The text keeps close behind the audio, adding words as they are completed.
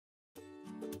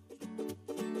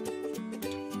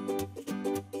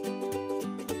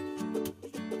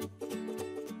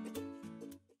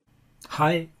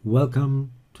Hi,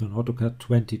 welcome to an Autocad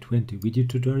 2020 video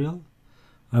tutorial.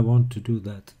 I want to do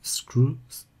that screw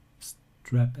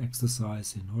strap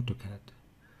exercise in Autocad.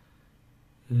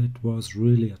 It was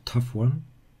really a tough one,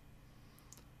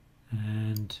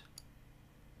 and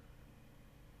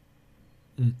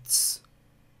it's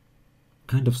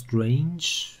kind of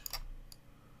strange.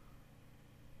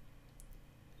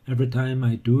 Every time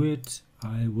I do it,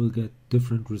 I will get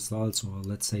different results, or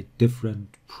let's say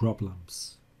different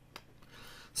problems.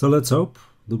 So let's hope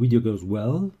the video goes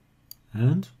well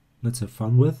and let's have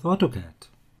fun with AutoCAD.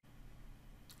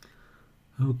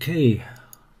 Okay,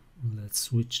 let's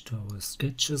switch to our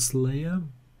sketches layer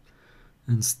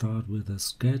and start with a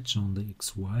sketch on the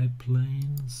XY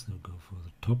plane. So go for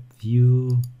the top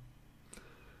view,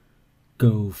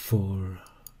 go for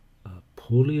a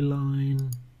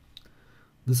polyline.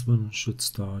 This one should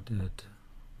start at,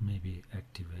 maybe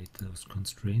activate those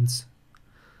constraints,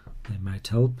 they might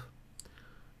help.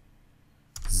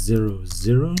 0,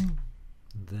 0,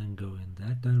 then go in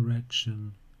that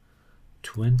direction,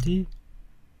 20,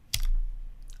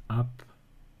 up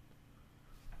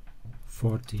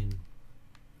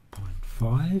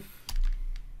 14.5,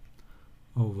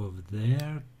 over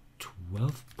there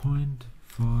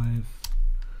 12.5,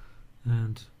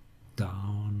 and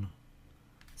down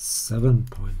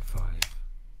 7.5.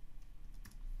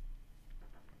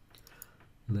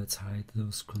 Let's hide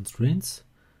those constraints.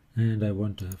 And I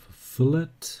want to have a fillet.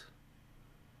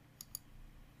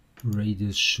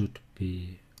 Radius should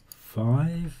be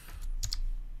 5.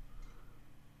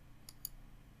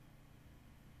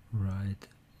 Right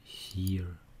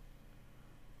here.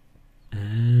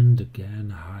 And again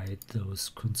hide those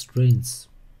constraints.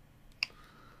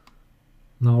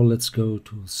 Now let's go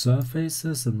to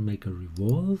surfaces and make a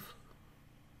revolve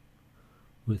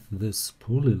with this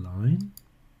polyline.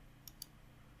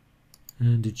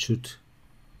 And it should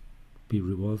be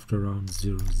revolved around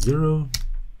 0, 0,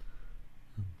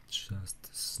 and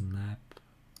just snap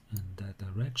in that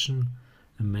direction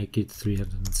and make it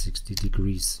 360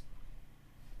 degrees.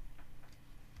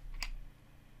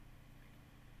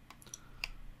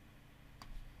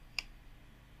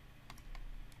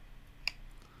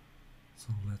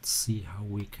 So let's see how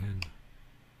we can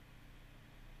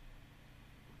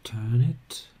turn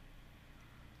it.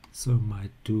 So I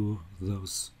might do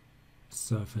those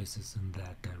surfaces in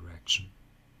that direction.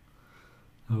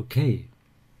 Okay,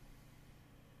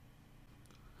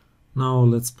 now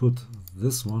let's put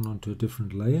this one onto a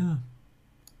different layer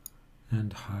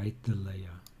and hide the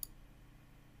layer.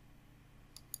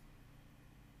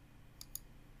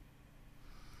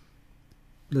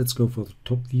 Let's go for the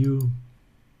top view.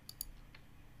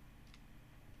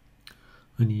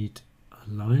 I need a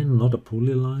line, not a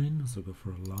polyline, so go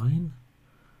for a line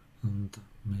and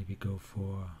maybe go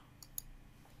for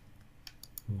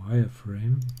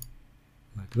wireframe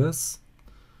like this.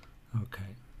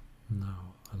 Okay,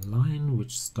 now a line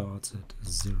which starts at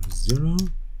 0, 0,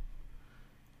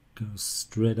 goes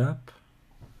straight up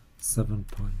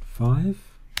 7.5,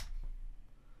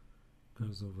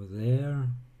 goes over there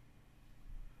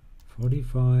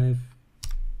 45,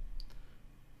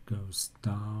 goes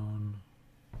down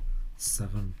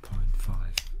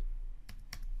 7.5.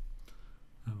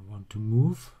 I want to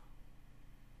move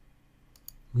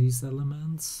these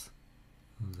elements,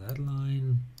 that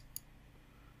line,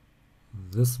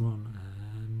 this one,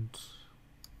 and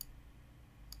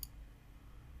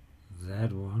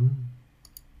that one.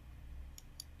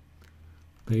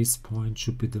 Base point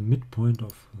should be the midpoint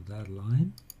of that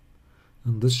line,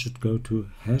 and this should go to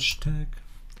hashtag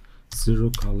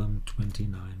 0 column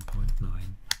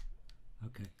 29.9.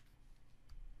 Okay.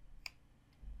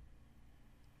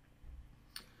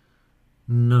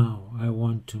 Now I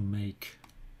want to make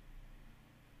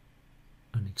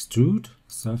an extrude,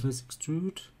 surface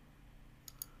extrude,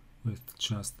 with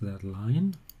just that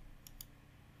line.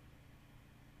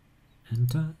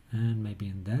 Enter, and maybe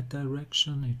in that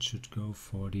direction it should go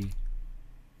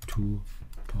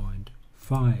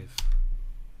 42.5.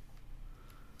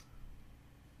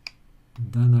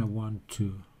 Then I want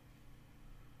to,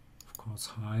 of course,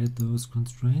 hide those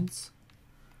constraints,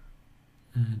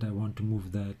 and I want to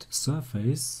move that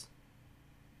surface.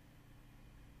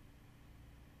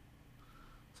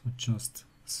 So just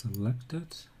select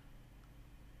it,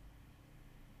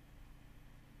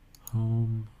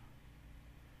 home,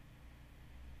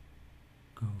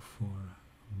 go for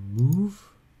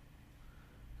move,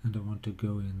 and I want to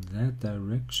go in that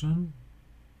direction.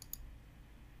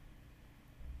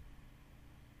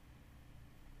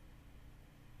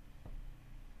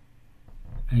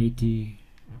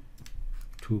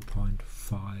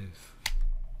 (82.5).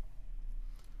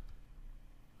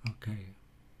 Okay,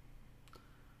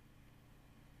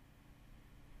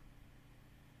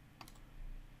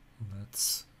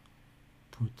 let's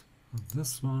put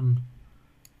this one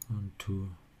onto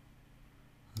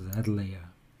that layer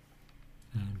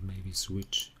and maybe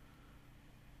switch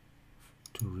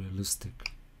to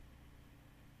realistic.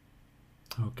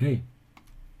 Okay.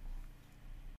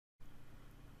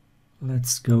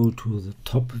 Let's go to the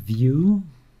top view.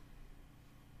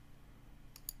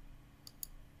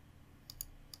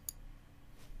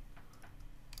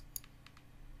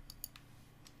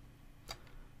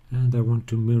 And I want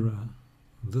to mirror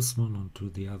this one onto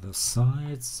the other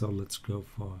side. So let's go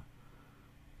for,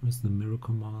 where's the mirror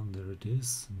command? There it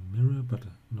is, mirror, but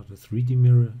not a 3D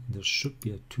mirror. There should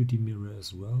be a 2D mirror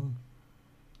as well.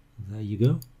 There you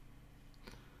go.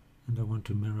 And I want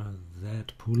to mirror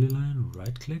that polyline.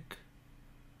 Right click,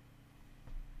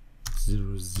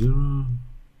 0, 0.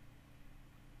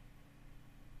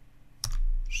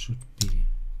 Should be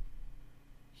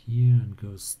here and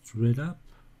go straight up.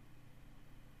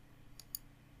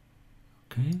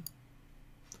 Okay,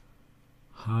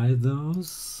 hide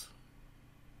those,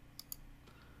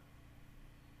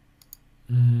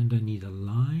 and I need a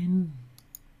line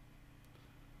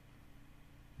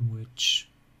which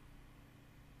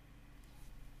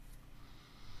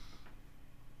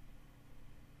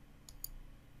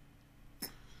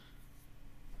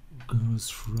goes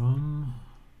from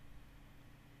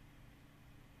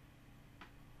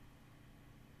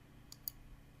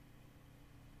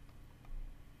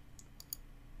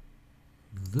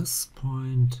this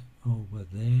point over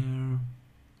there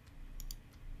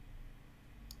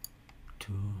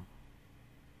to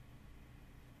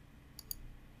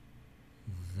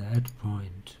that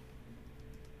point.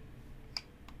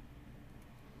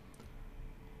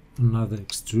 Another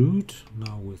extrude,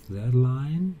 now with that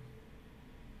line.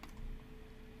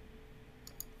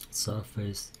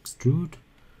 Surface extrude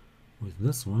with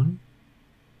this one.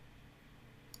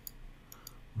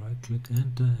 Right click,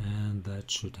 enter, and that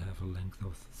should have a length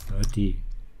of 30.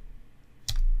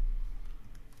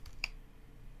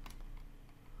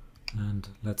 And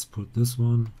let's put this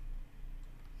one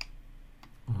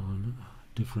on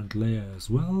a different layer as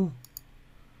well.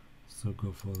 So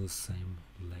go for the same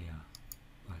layer,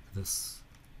 like this.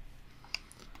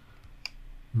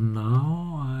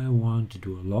 Now I want to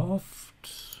do a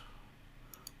loft.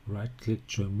 Right click,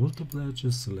 join multiple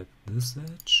edges, select this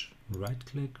edge. Right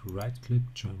click,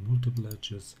 join multiple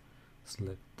edges,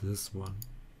 select this one.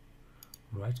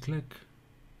 Right click,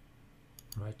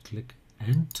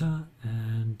 enter,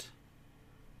 and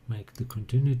make the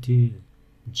continuity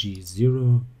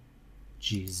G0,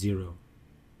 G0.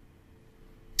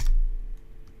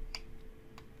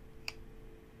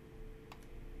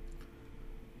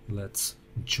 Let's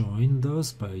join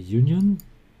those by union.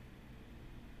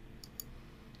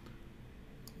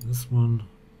 This one,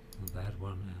 that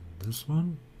one, and this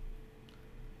one.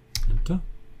 Enter.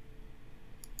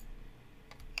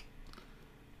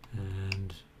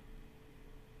 And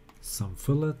some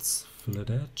fillets, fillet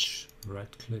edge,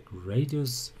 right click,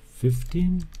 radius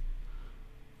 15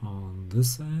 on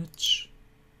this edge.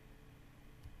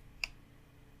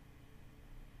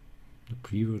 The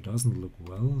preview doesn't look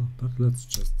well, but let's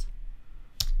just,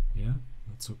 yeah,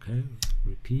 that's okay.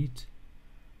 Repeat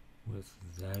with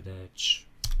that edge.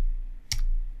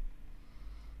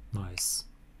 Nice.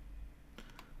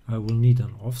 I will need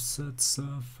an offset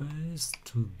surface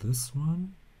to this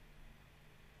one.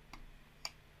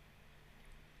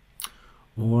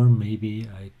 Or maybe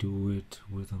I do it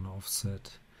with an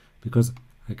offset, because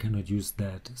I cannot use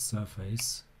that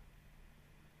surface.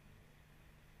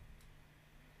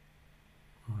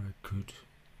 Or I could,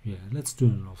 yeah, let's do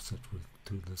an offset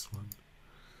to this one.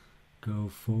 Go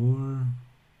for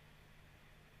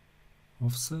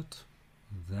offset,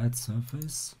 that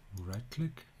surface, right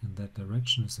click, in that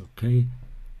direction is okay,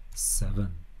 7.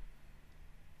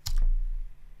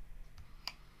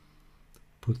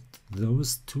 Put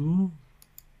those two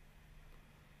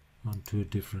onto a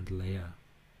different layer.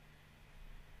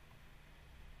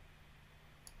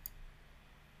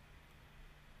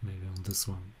 Maybe on this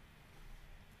one.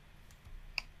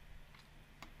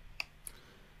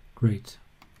 Great.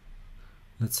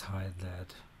 Let's hide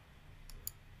that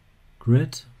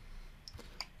grid,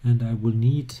 and I will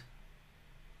need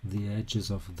the edges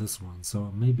of this one,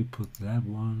 so maybe put that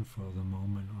one for the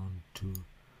moment onto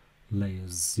layer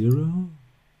 0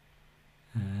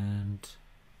 and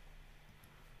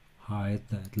hide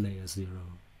that layer 0.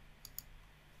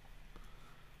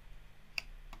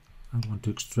 I want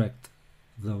to extract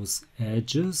those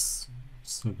edges,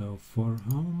 so go for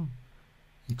home,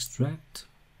 extract,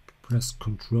 press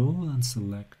Ctrl and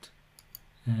select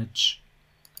edge,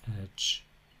 edge,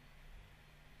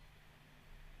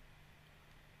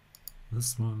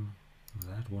 this one,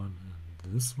 that one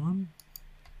and this one.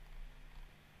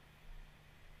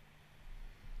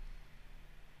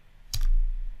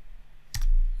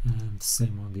 And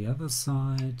same on the other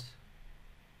side.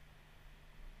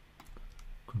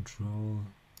 Control,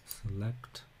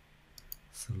 select,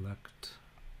 select,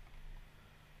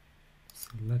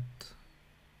 select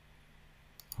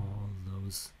all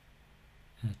those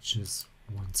edges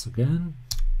once again.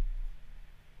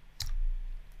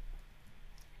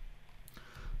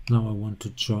 Now I want to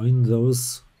join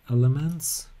those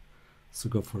elements, so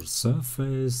go for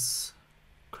surface,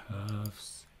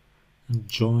 curves, and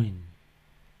join.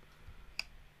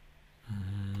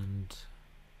 And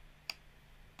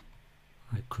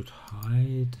I could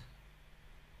hide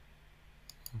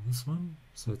this one,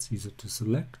 so it's easier to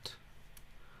select.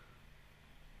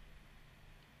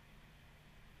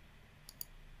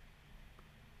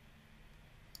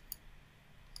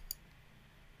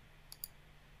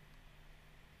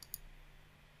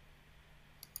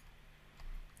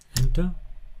 Enter,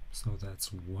 so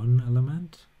that's one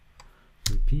element.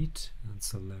 Repeat and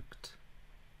select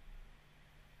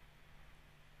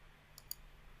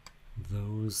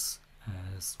those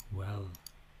as well.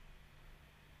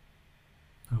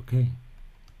 Okay,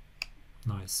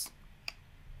 nice.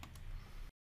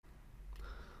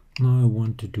 Now I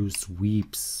want to do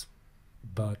sweeps,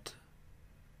 but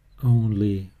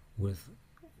only with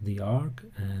the arc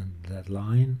and that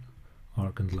line,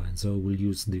 arc and line. So we'll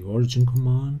use the origin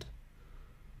command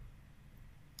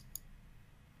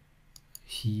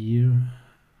here,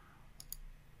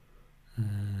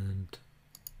 and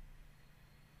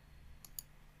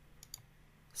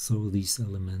so these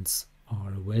elements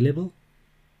are available.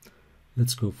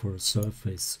 Let's go for a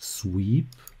surface sweep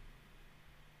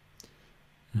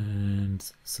and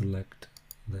select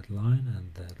that line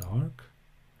and that arc.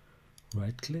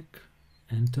 Right click,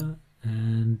 enter,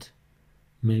 and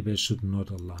maybe I should not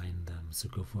align them, so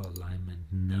go for alignment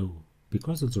no,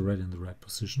 because it's already in the right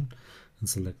position, and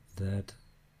select that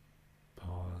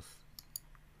path.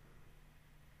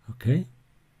 Okay,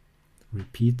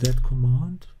 repeat that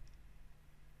command.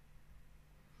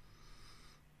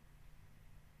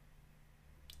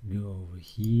 Go over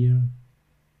here,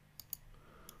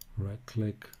 right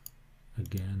click,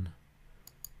 again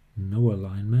no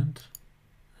alignment,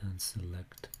 and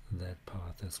select that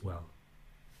path as well.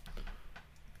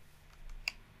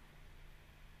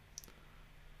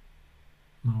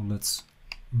 Now let's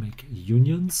make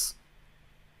unions.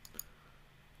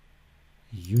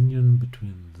 Union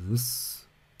between this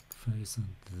face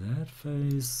and that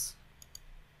face,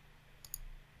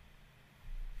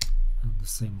 and the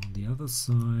same on the other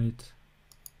side.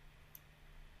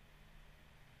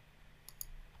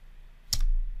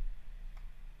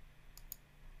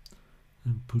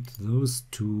 And put those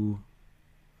two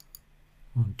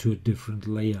onto a different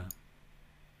layer.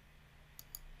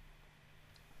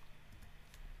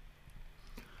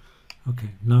 Okay,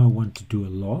 now I want to do a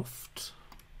loft.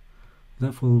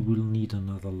 Therefore we'll need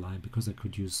another line, because I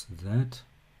could use that.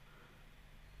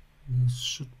 This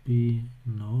should be,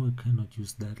 no, I cannot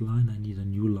use that line, I need a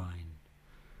new line.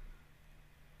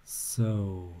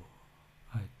 So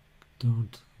I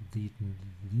don't need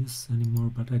this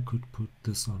anymore, but I could put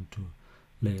this onto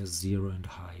layer 0 and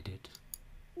hide it.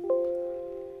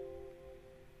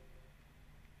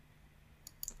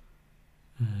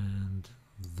 And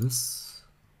this,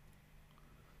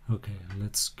 okay,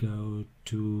 let's go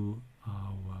to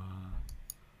our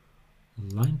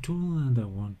line tool, and I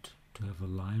want to have a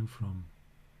line from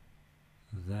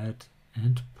that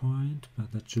endpoint,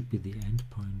 but that should be the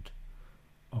endpoint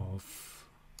of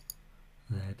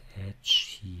that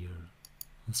edge here,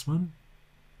 this one,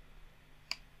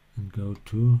 and go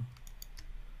to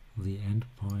the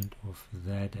endpoint of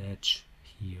that edge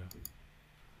here.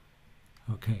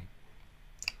 Okay,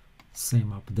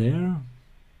 same up there,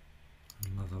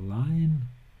 another line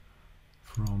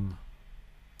from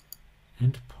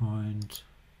endpoint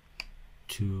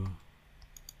to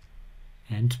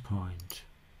endpoint.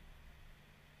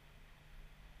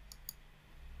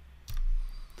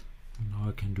 And now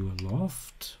I can do a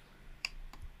loft.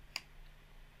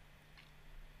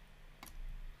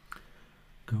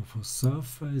 Go for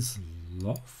surface,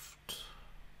 loft,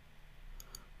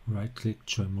 right click,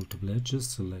 join multiple edges,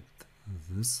 select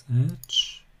this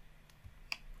edge.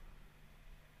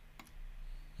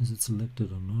 Is it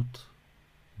selected or not?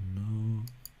 No,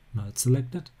 now it's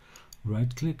selected.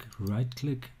 Right click,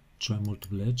 join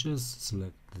multiple edges,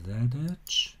 select that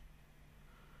edge.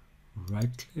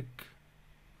 Right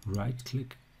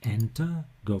click, enter,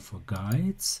 go for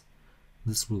guides.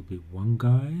 This will be one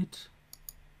guide,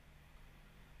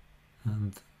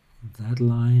 and that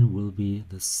line will be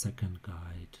the second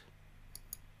guide.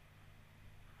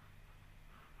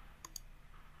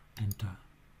 enter.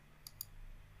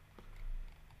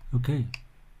 Okay,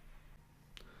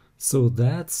 so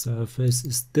that surface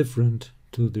is different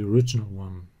to the original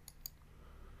one,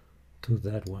 to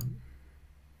that one.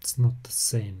 It's not the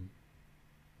same.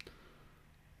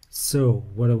 So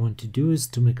what I want to do is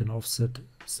to make an offset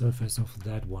surface of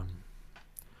that one.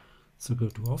 So go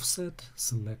to offset,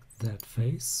 select that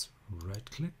face, right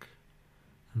click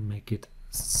and make it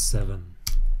 7.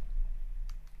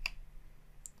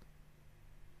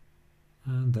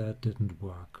 And that didn't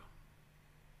work.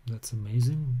 That's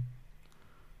amazing.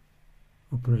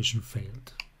 Operation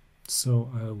failed.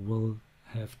 So I will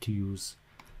have to use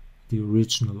the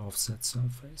original offset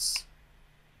surface.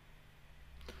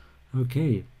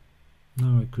 Okay,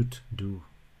 now I could do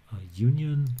a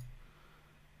union,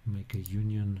 make a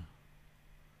union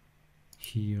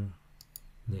here,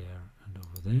 there and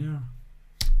over there.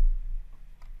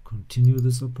 Continue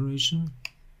this operation,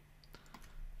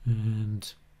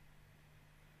 and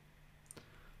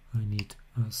I need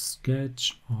a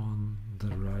sketch on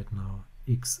the right now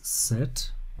X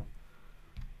set.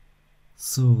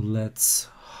 So let's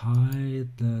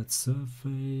hide that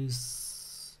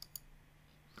surface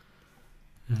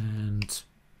and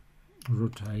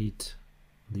rotate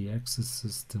the axis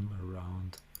system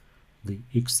around the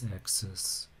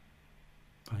x-axis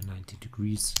by 90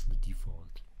 degrees, the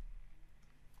default.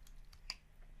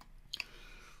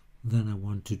 Then I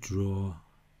want to draw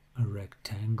a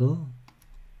rectangle.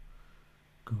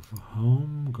 Go for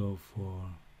home, go for,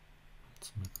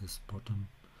 let's make this bottom,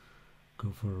 go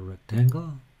for a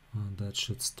rectangle, and that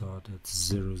should start at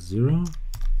 0, 0,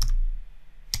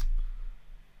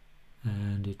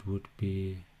 and it would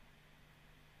be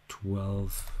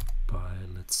 12 by,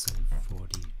 let's say,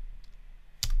 40.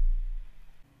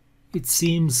 It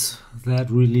seems that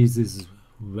release is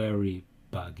very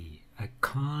buggy. I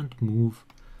can't move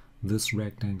this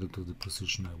rectangle to the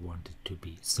position I want it to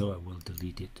be, so I will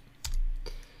delete it.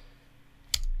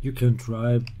 You can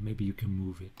try, maybe you can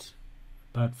move it,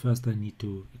 but first I need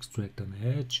to extract an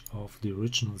edge of the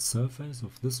original surface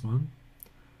of this one.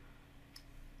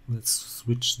 Let's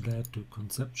switch that to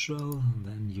conceptual, and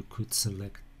then you could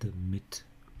select the mid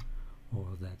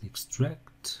or that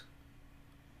extract,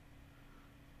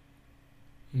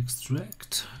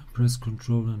 press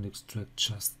Ctrl and extract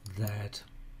just that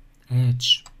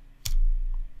edge.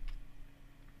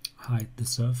 Hide the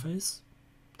surface,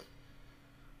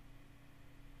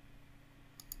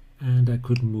 and I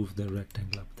couldn't move the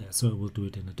rectangle up there, so I will do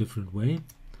it in a different way.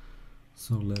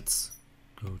 So let's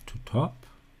go to top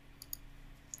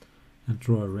and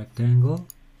draw a rectangle.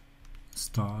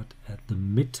 Start at the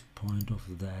midpoint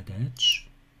of that edge.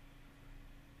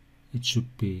 It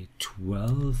should be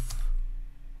 12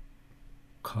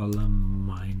 column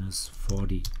minus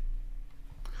 40.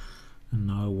 And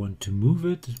now I want to move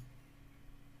it.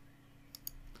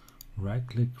 Right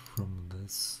click from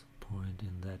this point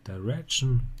in that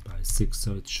direction by 6,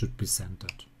 so it should be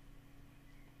centered.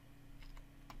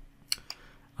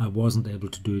 I wasn't able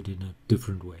to do it in a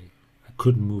different way. I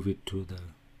couldn't move it to the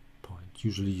point.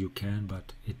 Usually you can,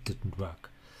 but it didn't work.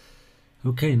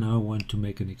 Okay, now I want to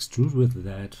make an extrude with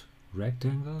that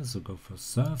rectangle, so go for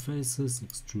surfaces,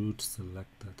 extrude,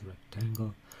 select that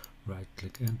rectangle, right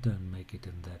click, enter, and make it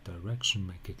in that direction.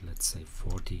 Make it, let's say,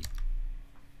 40.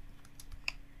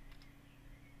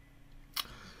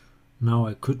 Now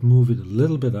I could move it a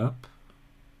little bit up,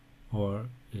 or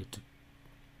it,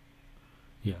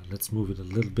 yeah, let's move it a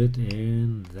little bit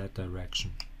in that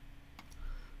direction.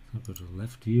 So go to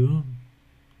left view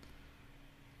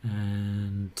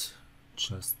and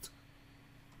just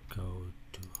go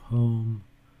to home,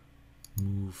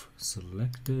 move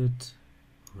selected,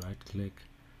 right click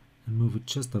and move it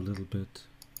just a little bit,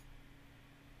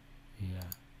 yeah,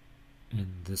 in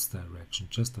this direction,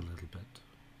 just a little bit.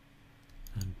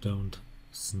 And don't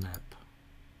snap.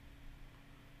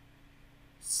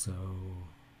 So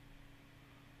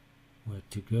where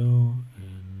to go?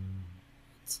 And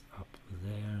it's up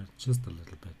there, just a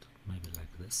little bit, maybe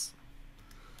like this.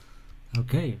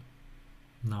 Okay,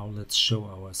 now let's show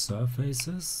our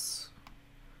surfaces,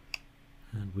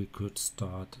 and we could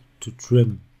start to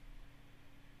trim.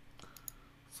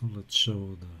 So let's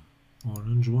show the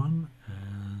orange one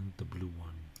and the blue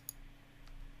one.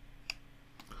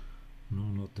 No,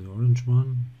 not the orange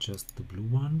one, just the blue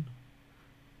one.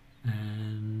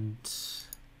 And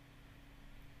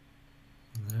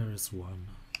there is one,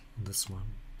 this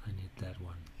one. I need that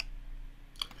one,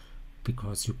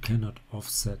 because you cannot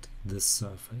offset this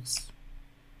surface.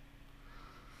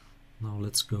 Now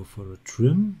let's go for a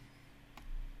trim.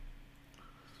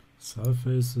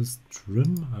 Surfaces,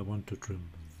 trim. I want to trim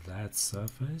that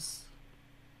surface.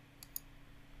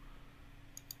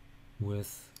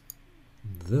 with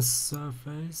this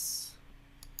surface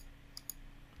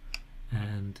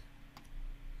and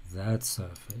that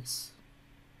surface,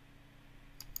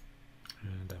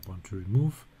 and I want to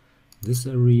remove this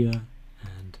area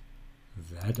and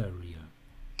that area.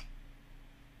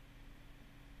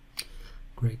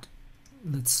 Great.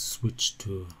 Let's switch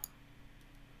to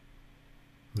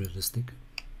realistic.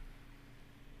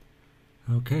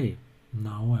 Okay,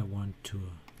 now I want to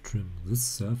trim this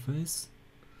surface,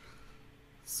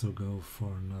 so go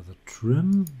for another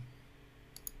trim.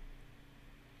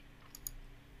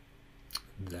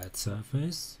 That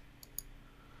surface,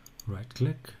 right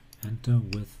click, enter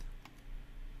with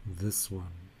this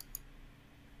one,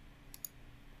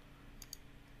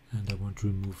 and I want to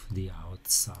remove the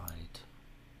outside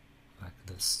like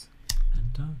this.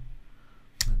 Enter.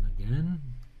 Then again,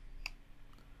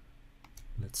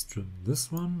 let's trim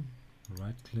this one,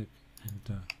 right click,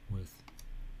 enter with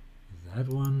that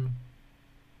one,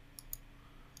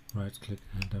 right click,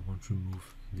 and I want to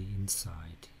remove the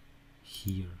inside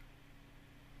here.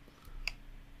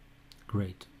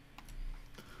 Great.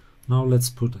 Now let's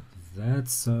put that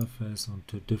surface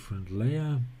onto a different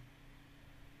layer,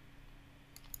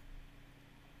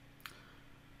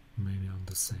 maybe on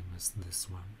the same as this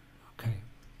one. Okay.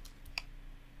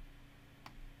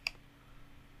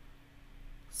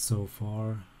 So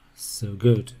far, so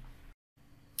good.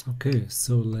 Okay,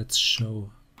 so let's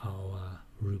show our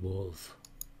revolve.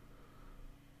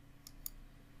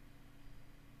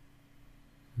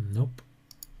 Nope.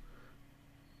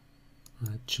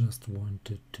 I just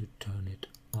wanted to turn it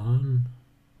on,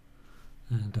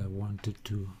 and I wanted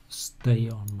to stay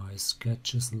on my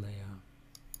sketches layer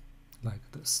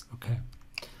like this. Okay.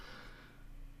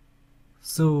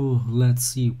 So let's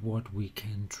see what we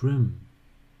can trim.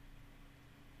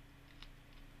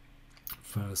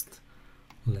 First,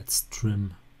 let's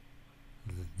trim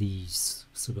these.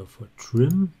 So go for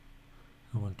trim.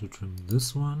 I want to trim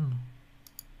this one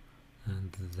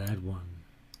and that one.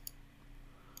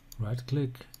 Right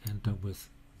click, enter with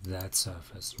that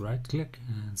surface. Right click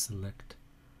and select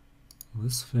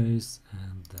this face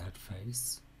and that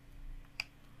face.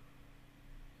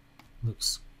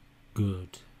 Looks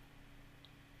good.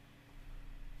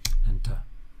 Enter.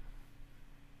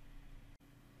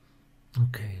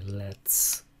 Okay,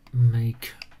 let's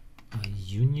make a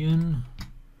union.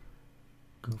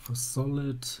 Go for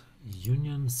solid,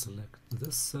 union, select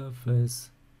this surface,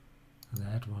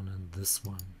 that one and this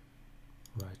one.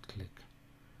 Right click,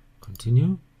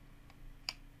 continue,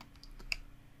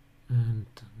 and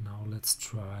now let's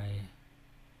try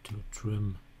to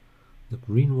trim the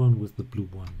green one with the blue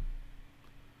one.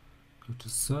 Go to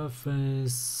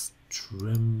surface,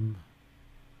 trim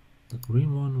the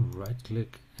green one, right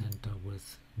click, enter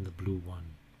with the blue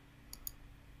one,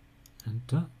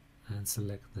 enter, and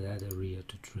select that area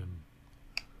to trim.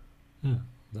 Yeah,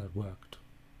 that worked.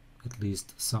 At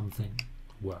least something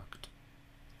worked.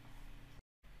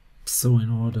 So in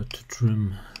order to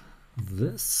trim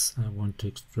this, I want to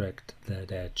extract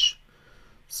that edge.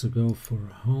 So go for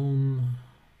home,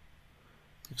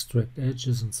 extract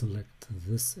edges, and select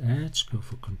this edge. Go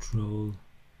for control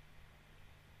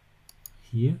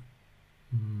here.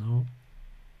 No,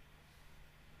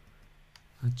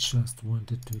 I just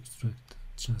wanted to extract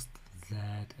just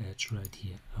that edge right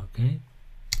here. Okay,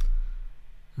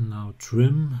 and now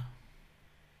trim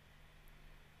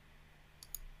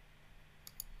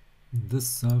this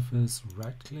surface,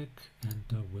 right click,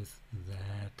 enter with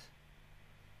that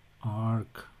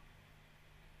arc,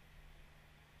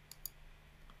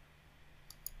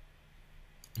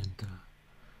 enter,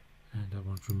 and I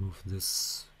want to remove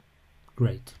this.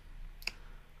 Great.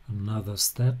 Another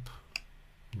step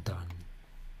done.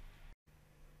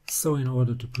 So in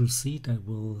order to proceed, I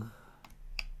will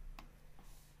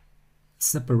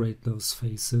separate those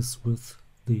faces with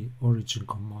the origin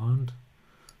command.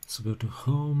 So go to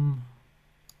home,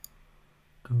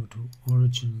 go to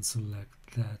origin and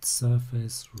select that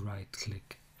surface, right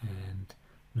click, and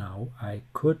now I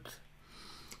could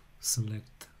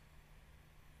select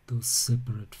those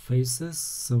separate faces.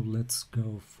 So let's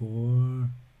go for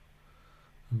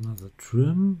another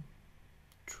trim.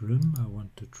 I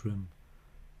want to trim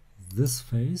this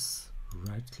face,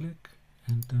 right click,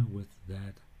 enter with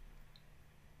that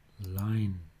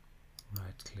line,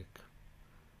 right click,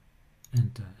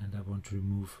 enter, and I want to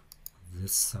remove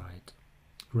this side.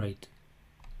 Great.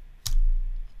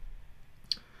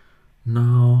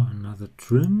 Now another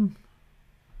trim,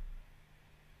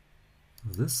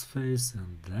 this face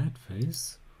and that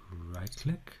face, right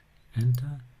click,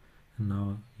 enter, and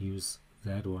now use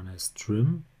that one as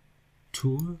trim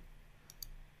tool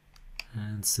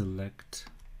and select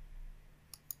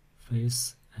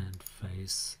face and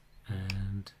face,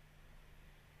 and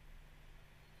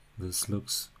this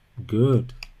looks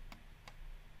good.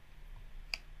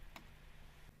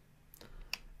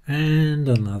 And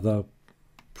another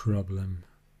problem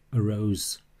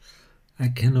arose. I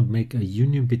cannot make a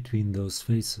union between those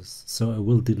faces, so I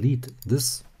will delete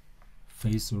this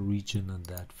face origin and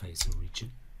that face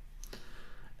origin.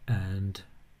 And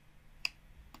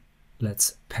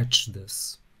let's patch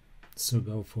this. So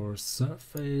go for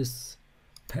surface,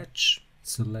 patch,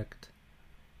 select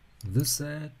this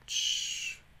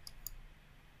edge.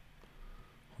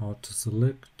 Hard to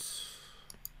select.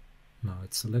 Now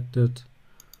it's selected.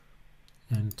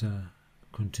 Enter.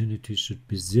 Continuity should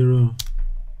be 0.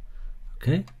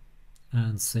 Okay.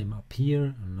 And same up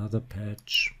here. Another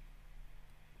patch.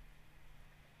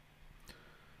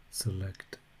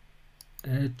 Select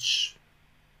edge,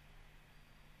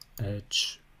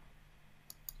 edge,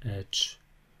 edge,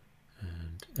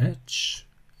 and edge.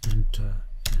 Enter,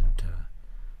 enter.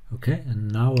 Okay,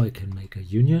 and now I can make a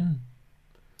union.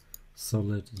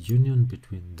 Solid union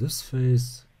between this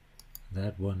face,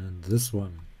 that one, and this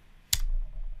one.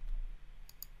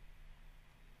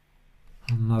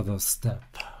 Another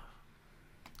step.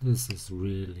 This is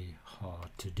really hard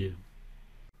to do.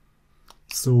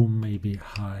 So maybe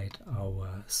hide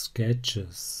our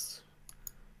sketches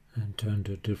and turn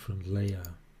to a different layer.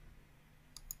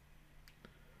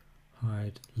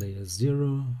 Hide layer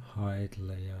 0, hide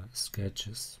layer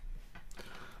sketches.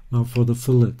 Now for the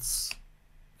fillets,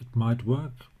 it might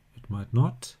work, it might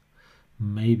not.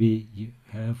 Maybe you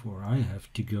have, or I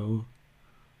have to go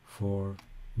for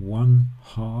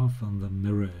 1/2 and then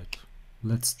mirror it.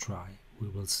 Let's try. We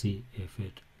will see if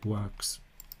it works.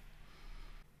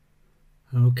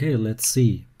 Okay, let's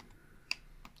see.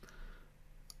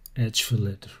 Edge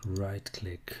fillet, right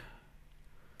click,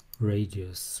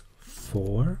 radius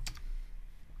 4.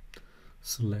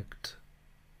 Select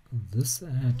this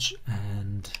edge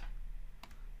and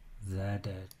that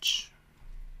edge.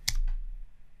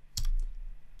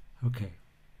 Okay,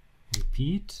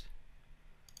 repeat.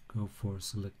 Go for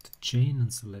select chain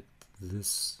and select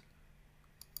this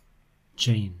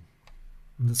chain.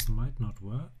 This might not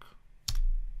work.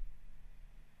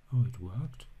 Oh, it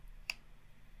worked,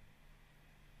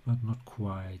 but not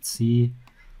quite. See,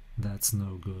 that's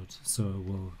no good. So I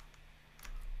will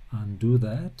undo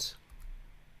that.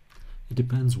 It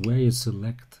depends where you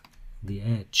select the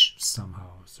edge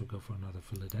somehow. So go for another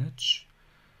fillet edge.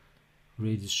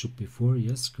 Radius should be 4.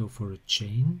 Yes, go for a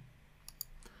chain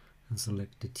and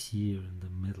select it here in the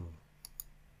middle.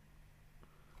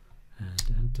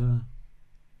 And enter,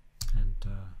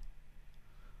 enter.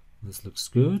 This looks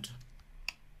good.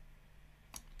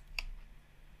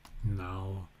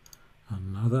 Now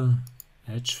another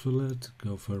edge fillet,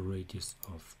 go for a radius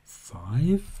of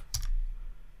 5.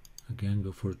 Again,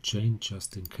 go for a chain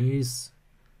just in case.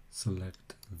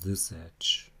 Select this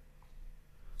edge.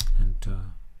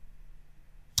 Enter,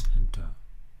 enter.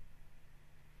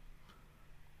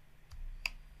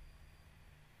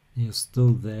 Yes,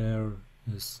 still there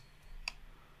is.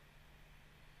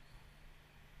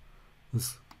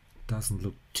 This doesn't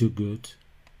look too good.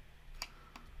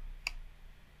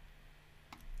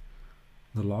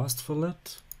 The last fillet,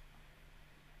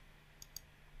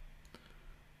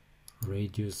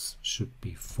 radius should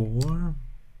be 4.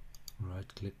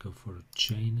 Right click, go for a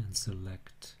chain and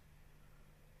select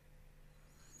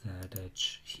that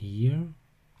edge here.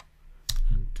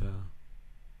 Enter,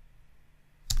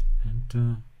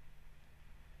 enter.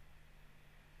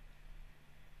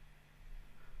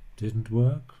 Didn't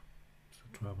work, so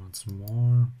try once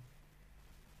more.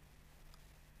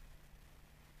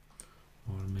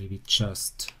 Or maybe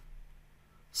just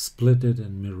split it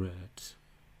and mirror it.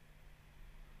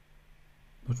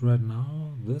 But right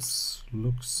now this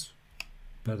looks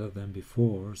better than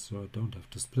before, so I don't have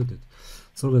to split it.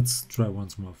 So let's try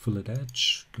once more. Fillet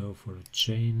edge, go for a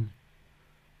chain,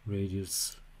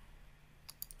 radius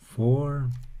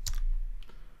 4,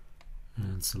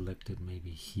 and select it maybe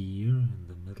here in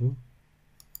the middle.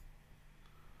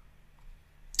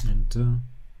 Enter.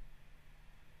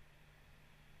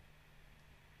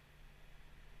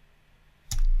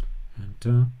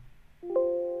 Enter.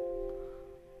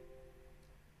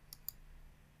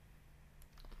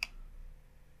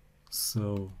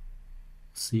 So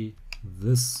see,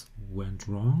 this went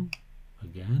wrong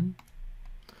again,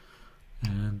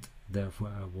 and therefore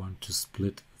I want to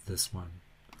split this one.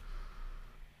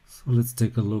 So let's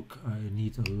take a look. I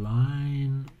need a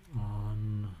line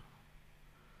on,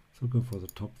 so go for the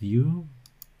top view.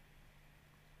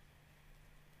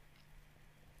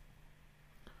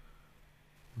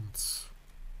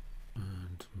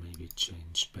 And maybe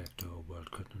change back to our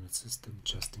world coordinate system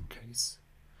just in case.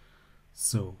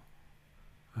 So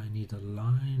I need a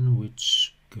line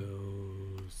which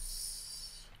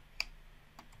goes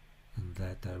in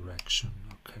that direction.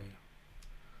 Okay,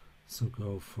 so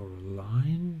go for a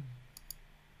line,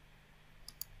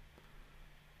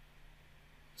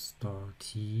 start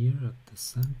here at the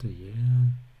center,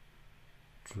 yeah,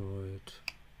 draw it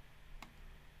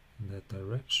in that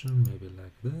direction, maybe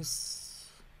like this,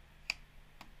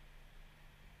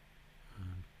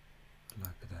 and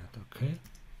like that. Okay,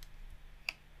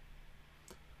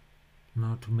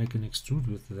 now to make an extrude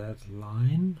with that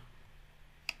line,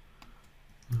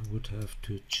 I would have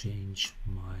to change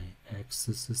my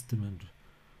axis system and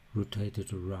rotate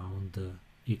it around the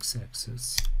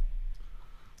x-axis.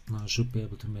 Now I should be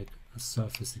able to make a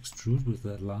surface extrude with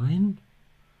that line.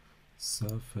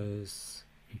 Surface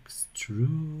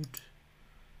extrude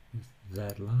with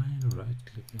that line, right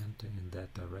click, enter in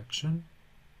that direction.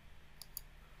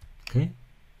 Okay,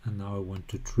 and now I want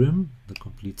to trim the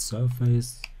complete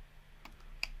surface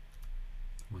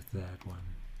with that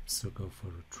one. So go for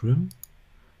a trim.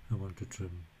 I want to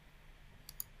trim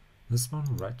this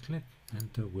one, right click,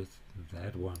 enter with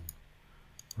that one.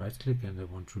 Right click, and I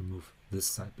want to remove this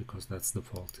side because that's the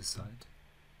faulty side.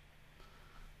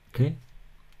 Okay,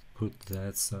 put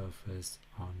that surface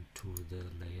onto the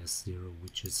layer 0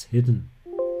 which is hidden.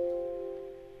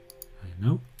 I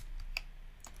know.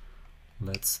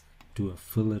 Let's do a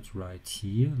fillet right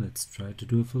here. Let's try to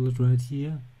do a fillet right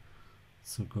here.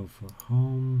 So go for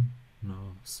home,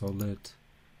 now solid,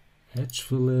 edge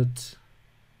fillet,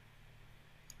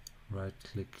 right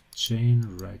click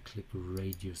chain, right click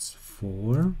radius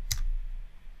 4,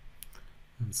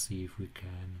 and see if we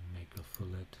can make a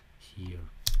fillet here.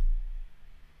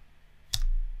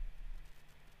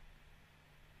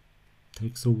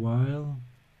 Takes a while,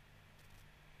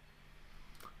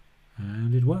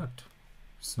 and it worked.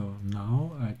 So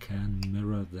now I can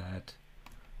mirror that.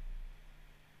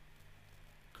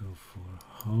 Go for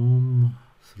home,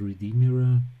 3D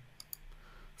mirror,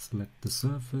 select the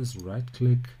surface, right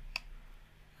click,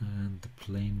 and the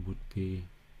plane would be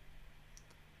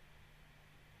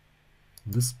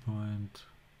this point.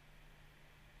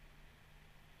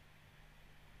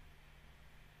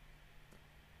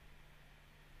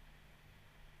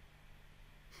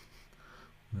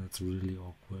 That's really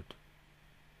awkward.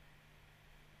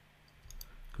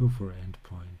 Go for end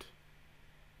point.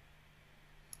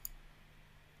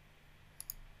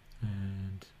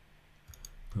 And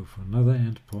go for another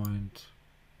endpoint.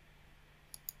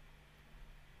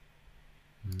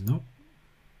 Nope.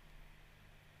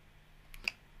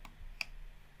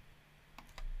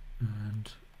 And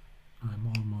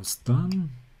I'm almost done.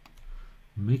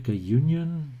 Make a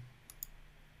union.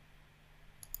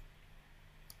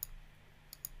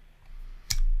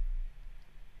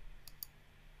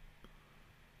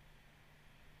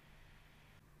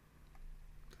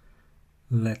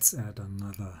 Let's add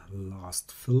another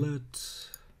last fillet.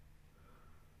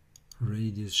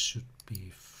 Radius should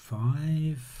be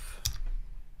 5.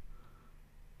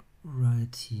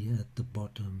 Right here at the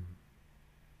bottom.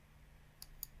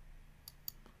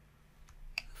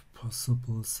 If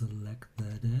possible, select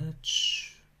that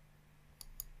edge.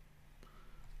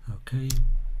 Okay.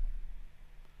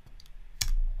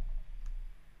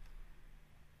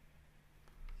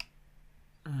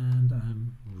 And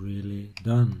I'm really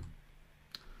done.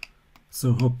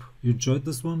 So hope you enjoyed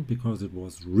this one because it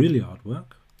was really hard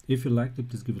work. If you liked it,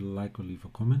 please give it a like or leave a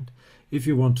comment. If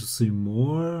you want to see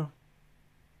more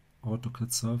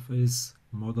AutoCAD surface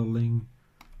modeling,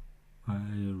 I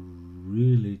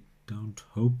really don't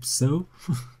hope so,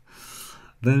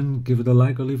 then give it a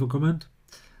like or leave a comment.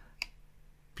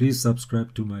 Please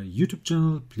subscribe to my YouTube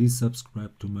channel. Please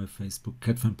subscribe to my Facebook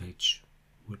CAD fan page.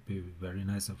 Would be very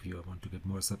nice of you. I want to get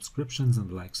more subscriptions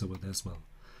and likes over there as well.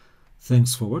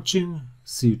 Thanks for watching.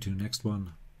 See you to the next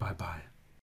one. Bye bye.